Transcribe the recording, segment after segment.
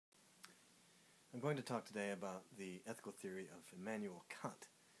I'm going to talk today about the ethical theory of Immanuel Kant.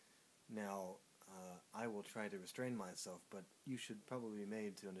 Now, I will try to restrain myself, but you should probably be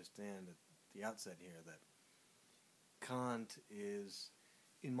made to understand at the outset here that Kant is,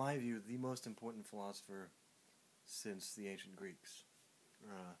 in my view, the most important philosopher since the ancient Greeks.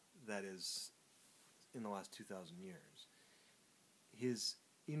 That is, in the last 2,000 years. His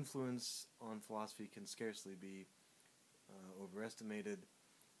influence on philosophy can scarcely be overestimated.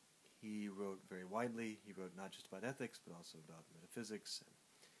 He wrote very widely. He wrote not just about ethics, but also about metaphysics,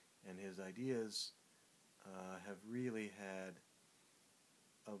 and his ideas have really had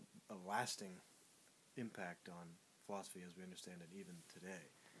a lasting impact on philosophy as we understand it even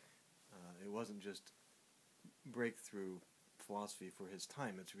today. It wasn't just breakthrough philosophy for his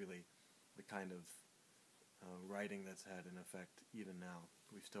time. It's really the kind of writing that's had an effect even now.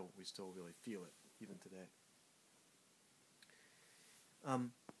 We still really feel it even today.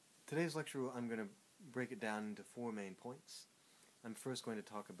 Today's lecture, I'm going to break it down into four main points. I'm first going to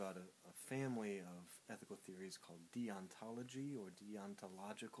talk about a family of ethical theories called deontology or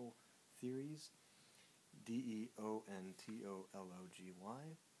deontological theories,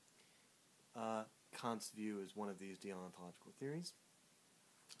 D-E-O-N-T-O-L-O-G-Y. Kant's view is one of these deontological theories,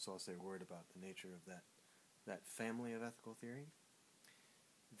 so I'll say a word about the nature of that family of ethical theory.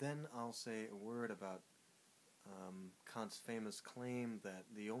 Then I'll say a word about Kant's famous claim that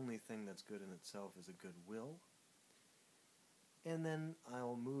the only thing that's good in itself is a good will. And then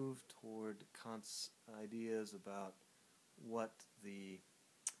I'll move toward Kant's ideas about what the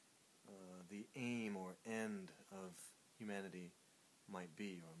aim or end of humanity might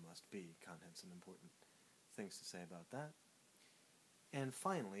be or must be. Kant had some important things to say about that. And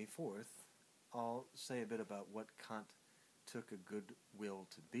finally, fourth, I'll say a bit about what Kant took a good will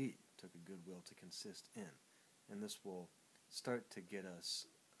to be, took a good will to consist in. And this will start to get us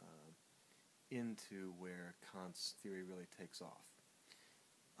into where Kant's theory really takes off.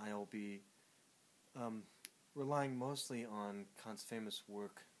 I'll be relying mostly on Kant's famous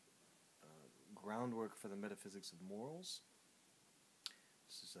work, Groundwork for the Metaphysics of Morals.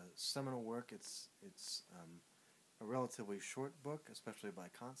 This is a seminal work. It's a relatively short book, especially by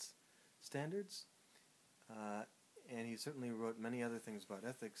Kant's standards. And he certainly wrote many other things about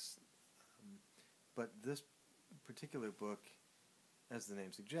ethics, but this particular book, as the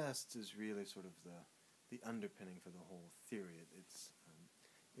name suggests, is really sort of the underpinning for the whole theory.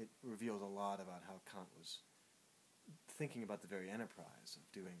 It reveals a lot about how Kant was thinking about the very enterprise of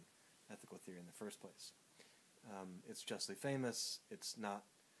doing ethical theory in the first place. It's justly famous. It's not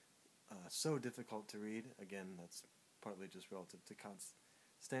so difficult to read. Again, that's partly just relative to Kant's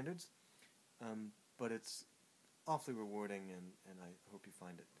standards. But it's awfully rewarding, and I hope you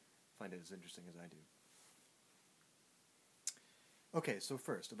find it as interesting as I do. Okay, so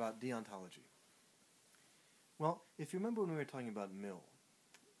first, about deontology. Well, if you remember when we were talking about Mill,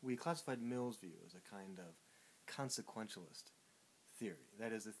 we classified Mill's view as a kind of consequentialist theory.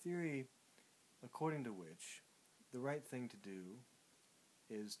 That is, a theory according to which the right thing to do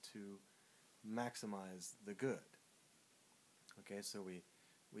is to maximize the good. Okay, so we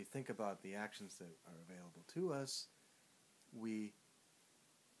think about the actions that are available to us. We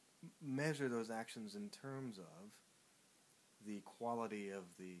measure those actions in terms of the quality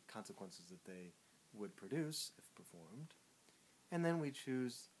of the consequences that they would produce if performed, and then we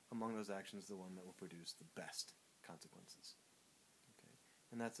choose among those actions the one that will produce the best consequences. Okay,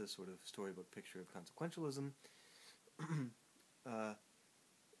 and that's a sort of storybook picture of consequentialism.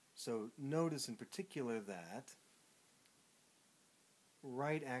 So notice in particular that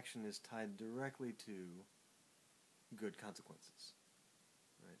right action is tied directly to good consequences.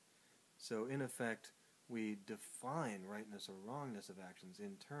 Right? So in effect, we define rightness or wrongness of actions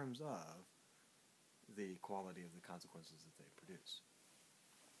in terms of the quality of the consequences that they produce.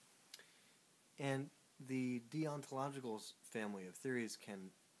 And the deontological family of theories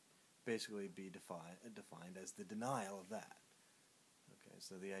can basically be defined as the denial of that. Okay,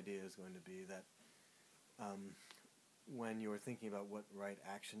 so the idea is going to be that when you're thinking about what right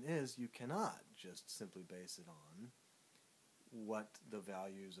action is, you cannot just simply base it on what the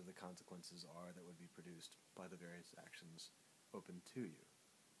values of the consequences are that would be produced by the various actions open to you.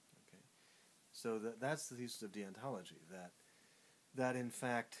 Okay, so that's the thesis of deontology, that in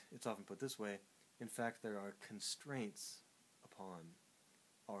fact, it's often put this way, in fact there are constraints upon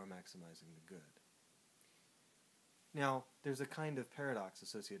our maximizing the good. Now, there's a kind of paradox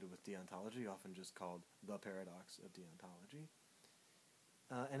associated with deontology, often just called the paradox of deontology,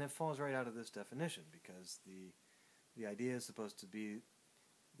 and it falls right out of this definition, because the idea is supposed to be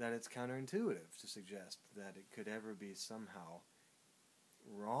that it's counterintuitive to suggest that it could ever be somehow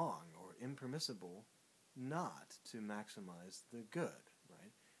wrong or impermissible not to maximize the good,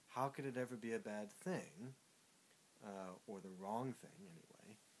 right? How could it ever be a bad thing, or the wrong thing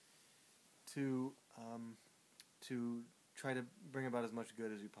anyway, to try to bring about as much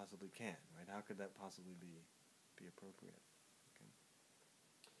good as you possibly can, right? How could that possibly be appropriate?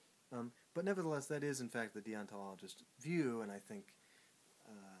 Okay. But nevertheless, that is in fact the deontologist view, and I think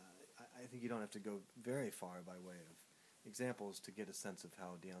you don't have to go very far by way of examples to get a sense of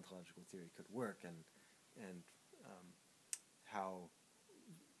how deontological theory could work, and how,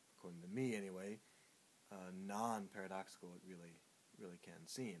 according to me anyway, non-paradoxical it really can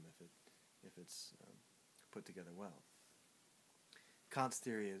seem if it's put together well. Kant's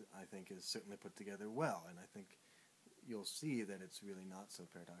theory, I think, is certainly put together well, and I think you'll see that it's really not so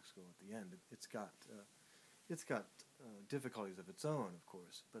paradoxical at the end. It's got difficulties of its own, of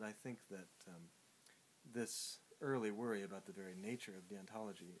course, but I think that this early worry about the very nature of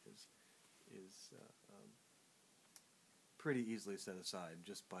deontology is pretty easily set aside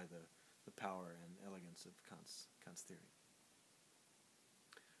just by the power and elegance of Kant's theory.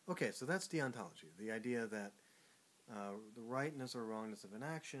 Okay, so that's deontology, the idea that the rightness or wrongness of an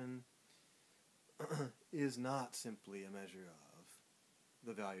action is not simply a measure of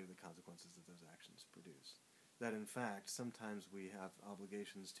the value of the consequences that those actions produce. That in fact, sometimes we have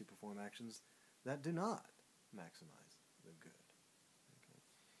obligations to perform actions that do not maximize the good.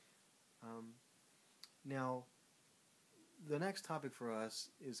 Okay. Now, the next topic for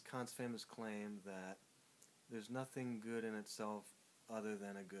us is Kant's famous claim that there's nothing good in itself other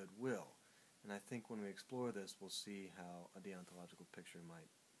than a good will. And I think when we explore this, we'll see how a deontological picture might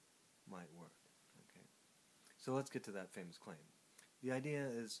work. Okay. So let's get to that famous claim. The idea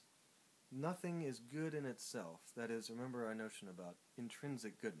is nothing is good in itself. That is, remember our notion about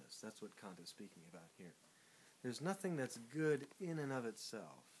intrinsic goodness. That's what Kant is speaking about here. There's nothing that's good in and of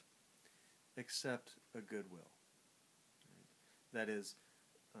itself except a good will. Right? That is,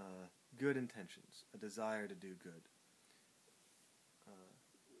 good intentions, a desire to do good.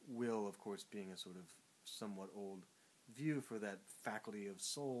 Will, of course, being a sort of somewhat old view for that faculty of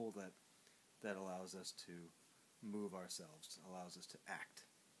soul that allows us to move ourselves, allows us to act.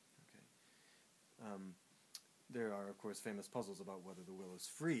 Okay. There are, of course, famous puzzles about whether the will is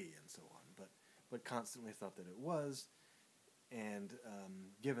free and so on, but constantly thought that it was, and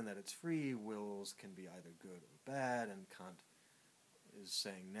given that it's free, wills can be either good or bad, and Kant is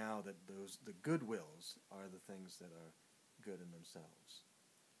saying now that the good wills are the things that are good in themselves.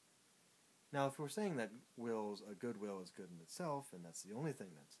 Now, if we're saying that a good will is good in itself, and that's the only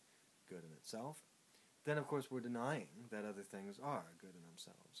thing that's good in itself, then of course we're denying that other things are good in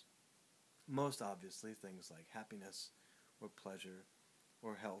themselves. Most obviously, things like happiness, or pleasure,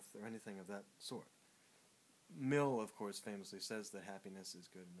 or health, or anything of that sort. Mill, of course, famously says that happiness is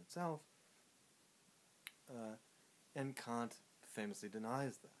good in itself, and Kant famously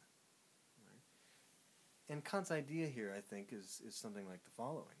denies that. Right? And Kant's idea here, I think, is something like the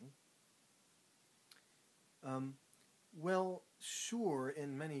following. Well, sure,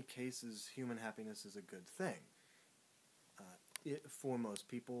 in many cases, human happiness is a good thing. For most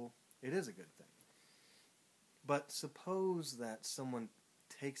people, it is a good thing. But suppose that someone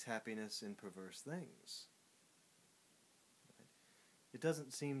takes happiness in perverse things. Right? It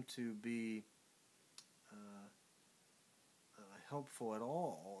doesn't seem to be helpful at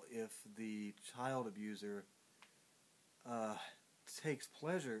all if the child abuser takes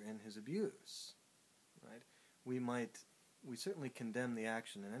pleasure in his abuse. Right? We certainly condemn the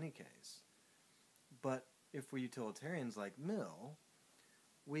action in any case, but if we're utilitarians like Mill,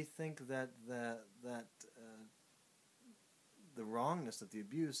 we think that the wrongness of the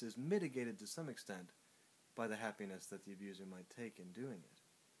abuse is mitigated to some extent by the happiness that the abuser might take in doing it.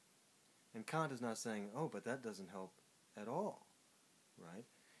 And Kant is not saying, oh, but that doesn't help at all, right?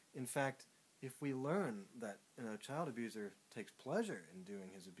 In fact, if we learn that a child abuser takes pleasure in doing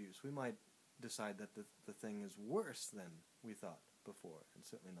his abuse, we might decide that the thing is worse than we thought before, and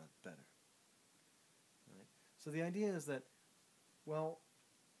certainly not better. Right? So the idea is that, well,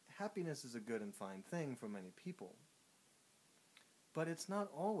 happiness is a good and fine thing for many people, but it's not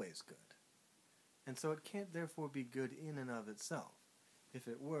always good. And so it can't therefore be good in and of itself. If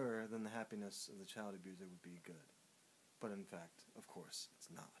it were, then the happiness of the child abuser would be good. But in fact, of course, it's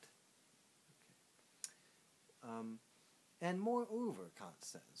not. Okay. And moreover, Kant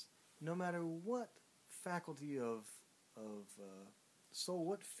says, no matter what faculty of soul,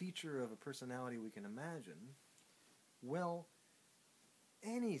 what feature of a personality we can imagine, well,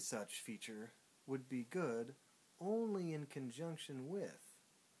 any such feature would be good only in conjunction with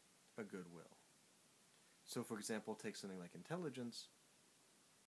a good will. So, for example, take something like intelligence.